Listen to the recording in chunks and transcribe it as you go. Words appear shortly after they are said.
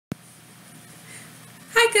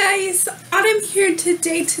Hi guys, I'm here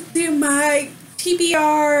today to do my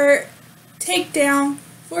TBR Takedown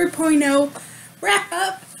 4.0 wrap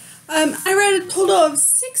up. I read a total of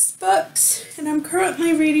 6 books and I'm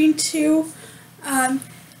currently reading 2. And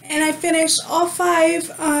I finished all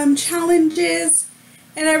 5 challenges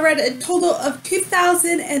and I read a total of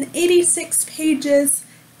 2,086 pages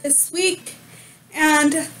this week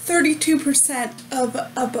and 32% of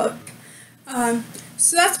a book.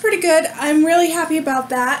 So that's pretty good. I'm really happy about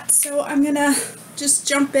that. So I'm gonna just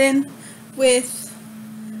jump in with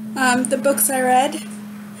the books I read.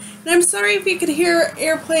 And I'm sorry if you could hear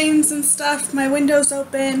airplanes and stuff. My window's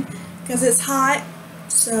open because it's hot.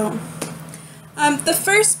 So the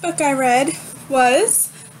first book I read was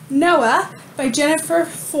Noah by Jennifer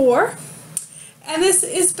Foer. And this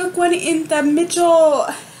is book 1 in the Mitchell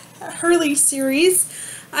Hurley series.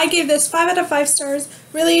 I gave this 5 out of 5 stars.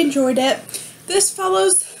 Really enjoyed it. This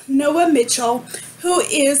follows Noah Mitchell, who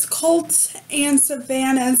is Colt and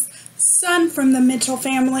Savannah's son from the Mitchell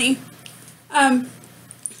family.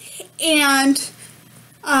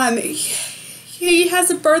 He has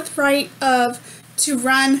a birthright to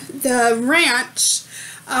run the ranch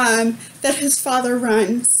that his father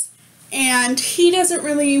runs. And he doesn't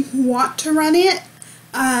really want to run it.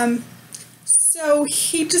 So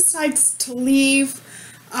he decides to leave.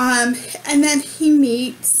 And then he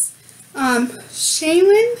meets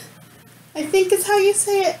Shaylin, I think is how you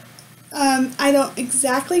say it. I don't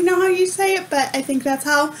exactly know how you say it, but I think that's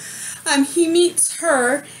how. He meets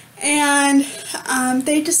her, and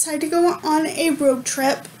they decide to go on a road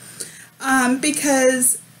trip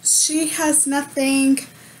because she has nothing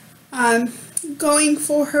going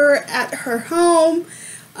for her at her home.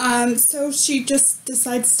 So she just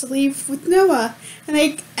decides to leave with Noah, and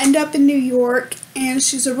they end up in New York, and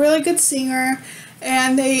she's a really good singer.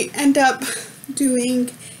 And they end up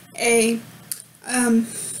doing a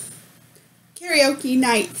karaoke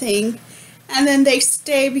night thing. And then they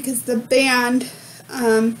stay because the band,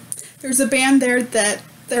 there's a band there that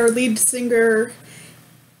their lead singer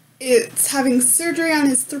is having surgery on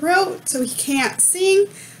his throat, so he can't sing.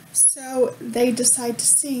 So they decide to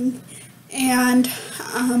sing. And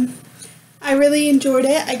I really enjoyed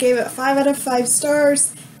it. I gave it 5 out of 5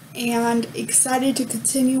 stars. And excited to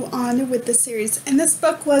continue on with the series. And this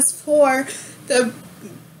book was for the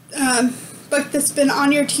book that's been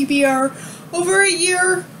on your TBR over a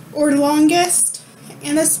year or longest,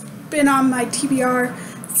 and it's been on my TBR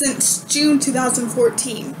since June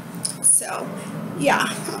 2014. So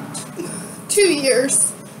yeah, 2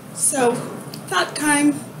 years. So that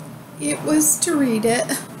time it was to read it.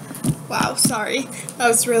 Wow, sorry, that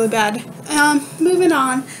was really bad. Moving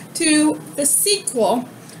on to the sequel,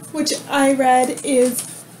 which I read, is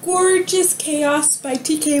Gorgeous Chaos by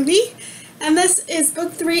T.K. Lee. And this is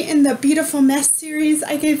book 3 in the Beautiful Mess series.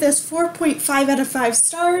 I gave this 4.5 out of 5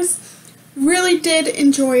 stars. Really did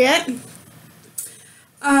enjoy it.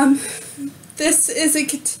 This is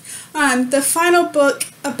the final book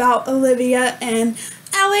about Olivia and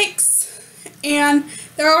Alex. And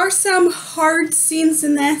there are some hard scenes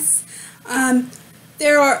in this.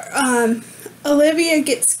 Olivia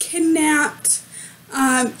gets kidnapped.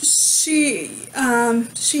 She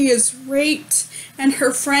is raped, and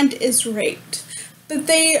her friend is raped. But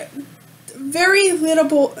they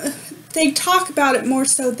talk about it more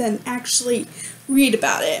so than actually read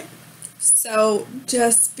about it. So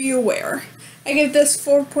just be aware. I give this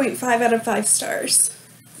 4.5 out of 5 stars.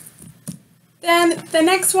 Then the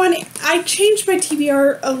next one, I changed my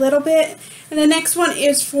TBR a little bit, and the next one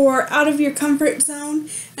is for Out of Your Comfort Zone.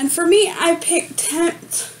 And for me, I picked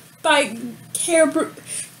Tempt by Cambria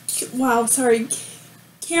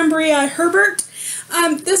Herbert.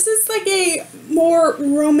 This is like a more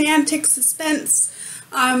romantic suspense,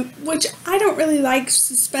 which I don't really like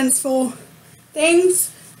suspenseful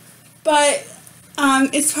things, but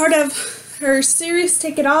it's part of her series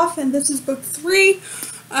Take It Off, and this is book 3.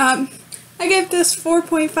 I give this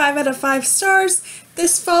 4.5 out of 5 stars.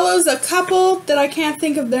 This follows a couple that I can't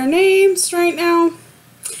think of their names right now.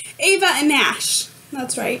 Ava and Ash,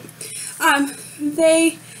 that's right.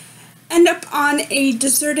 They end up on a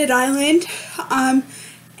deserted island,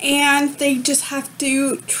 and they just have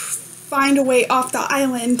to find a way off the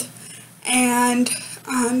island, and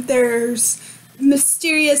there's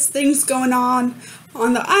mysterious things going on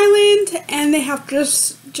the island, and they have to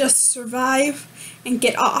just survive and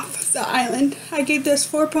get off the island. I gave this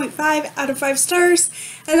 4.5 out of 5 stars,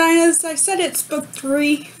 and as I said, it's book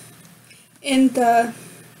 3 in the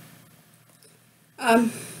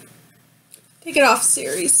Take It Off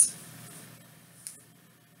series.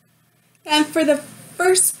 And for the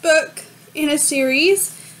first book in a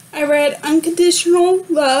series, I read Unconditional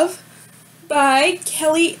Love by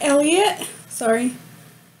Kelly Elliott. Sorry.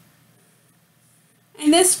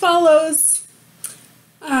 And this follows,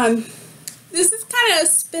 this is kind of a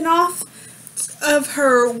spin-off of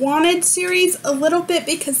her Wanted series a little bit,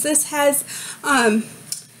 because this has,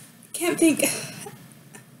 can't think,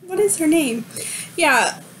 what is her name?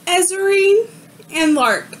 Yeah, Azarine and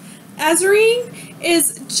Lark. Azarine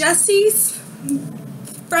is Jesse's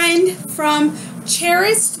friend from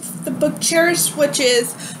Cherished, the book Cherished, which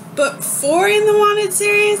is book 4 in the Wanted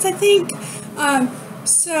series, I think.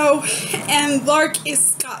 And Lark is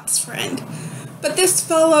Scott's friend. But this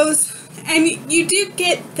follows, and you do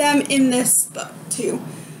get them in this book too.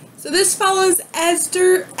 So this follows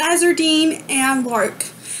Azardine and Lark.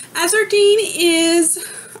 Azardine is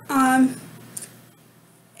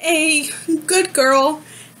a good girl,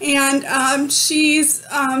 and she's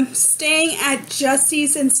staying at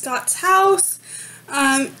Jesse's and Scott's house,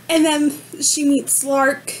 and then she meets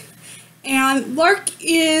Lark, and Lark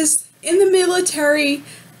is in the military.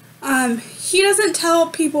 He doesn't tell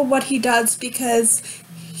people what he does because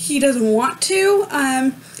he doesn't want to.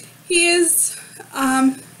 He is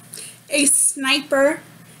a sniper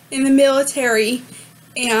in the military,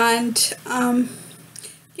 and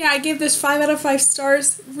yeah, I gave this 5 out of 5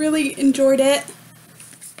 stars. Really enjoyed it.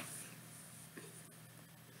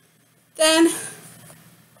 Then,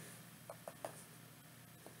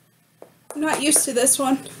 I'm not used to this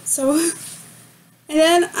one, so, and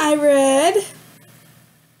then I read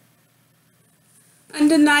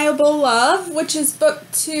Undeniable Love, which is book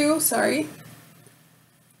 2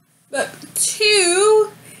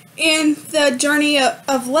 in the Journey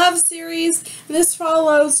of Love series. And this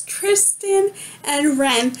follows Tristan and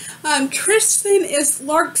Ren. Tristan is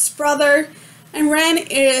Lark's brother, and Ren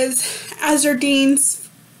is Azardine's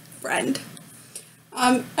friend.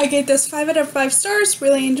 I gave this 5 out of 5 stars,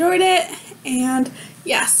 really enjoyed it, and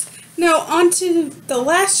yes. Now on to the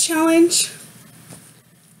last challenge,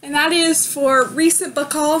 and that is for recent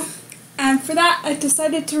book haul, and for that I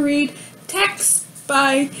decided to read Text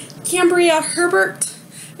by Cambria Herbert,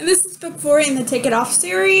 and this is book 4 in the Take It Off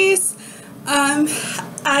series.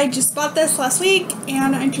 I just bought this last week,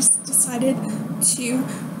 and I just decided to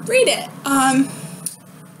read it.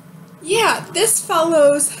 Yeah, this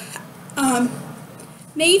follows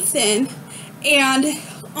Nathan and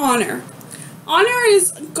Honor. Honor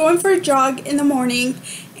is going for a jog in the morning,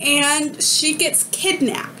 and she gets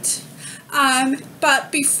kidnapped.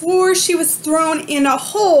 But before she was thrown in a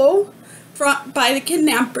hole by the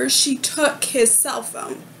kidnappers, she took his cell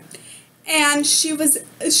phone, and she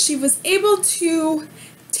was able to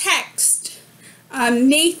text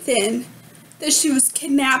Nathan that she was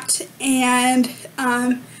kidnapped, and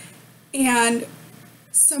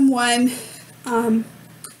someone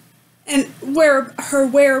and where her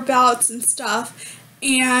whereabouts and stuff.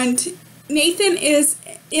 And Nathan is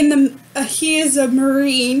he is a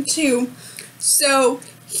Marine too, so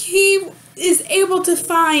he is able to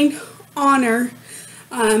find Honor,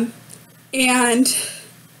 and yeah,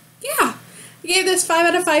 I gave this 5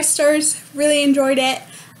 out of 5 stars. Really enjoyed it.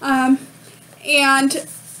 And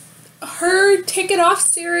her Take It Off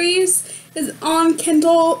series is on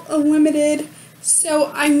Kindle Unlimited,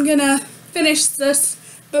 so I'm gonna finish this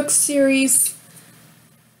book series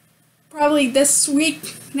probably this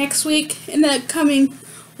week, next week, in the coming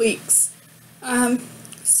weeks.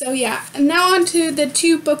 So yeah, and now on to the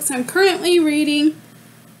 2 books I'm currently reading.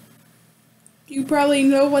 You probably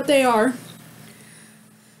know what they are.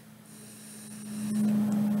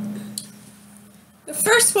 The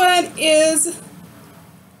first one is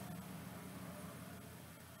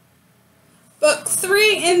book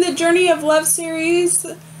 3 in the Journey of Love series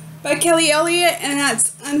by Kelly Elliott, and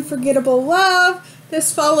that's Unforgettable Love.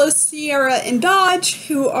 This follows Sierra and Dodge,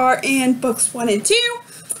 who are in books 1 and 2.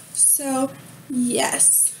 So,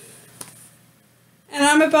 yes. And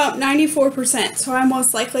I'm about 94%, so I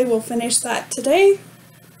most likely will finish that today.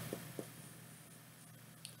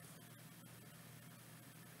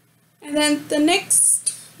 And then the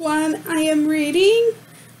next one I am reading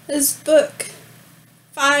is book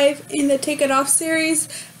 5 in the Take It Off series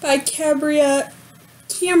by Cambria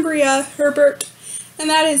Herbert, and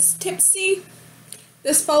that is Tipsy.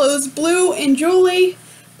 This follows Blue and Julie.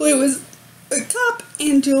 Blue is a cop,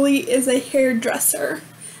 and Julie is a hairdresser.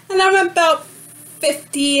 And I'm about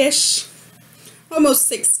 50-ish,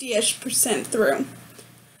 almost 60-ish% through.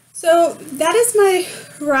 So that is my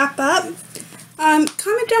wrap up.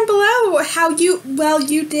 Comment down below how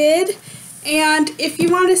you did, and if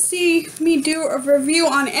you want to see me do a review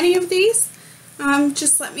on any of these,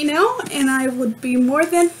 just let me know, and I would be more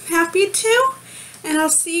than happy to. And I'll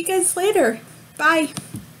see you guys later. Bye.